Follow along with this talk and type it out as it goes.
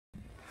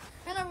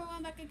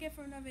I'm back again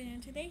for another video.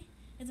 And today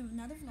is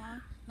another vlog.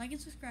 Like and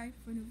subscribe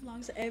for new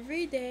vlogs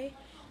every day,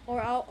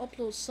 or I'll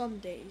upload some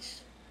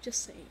days.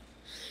 Just saying.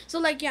 So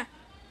like yeah,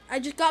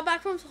 I just got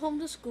back from home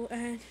to school,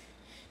 and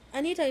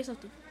I need to tell you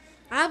something.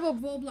 I have a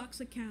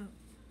Roblox account.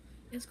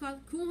 It's called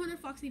Cool Hunter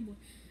Foxy Boy.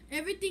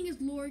 Everything is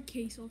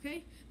lowercase,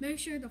 okay? Make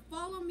sure to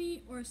follow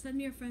me or send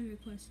me a friend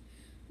request.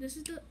 This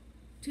is the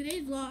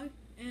today's vlog,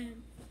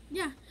 and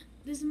yeah,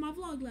 this is my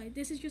vlog. Like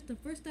this is just the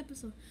first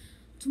episode.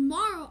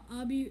 Tomorrow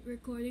I'll be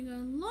recording a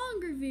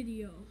longer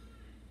video.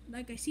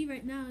 Like I see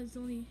right now, it's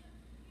only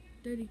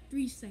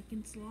 33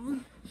 seconds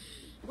long.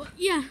 But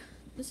yeah,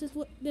 this is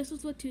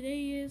what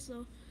today is.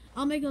 So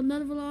I'll make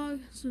another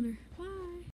vlog sooner. Bye.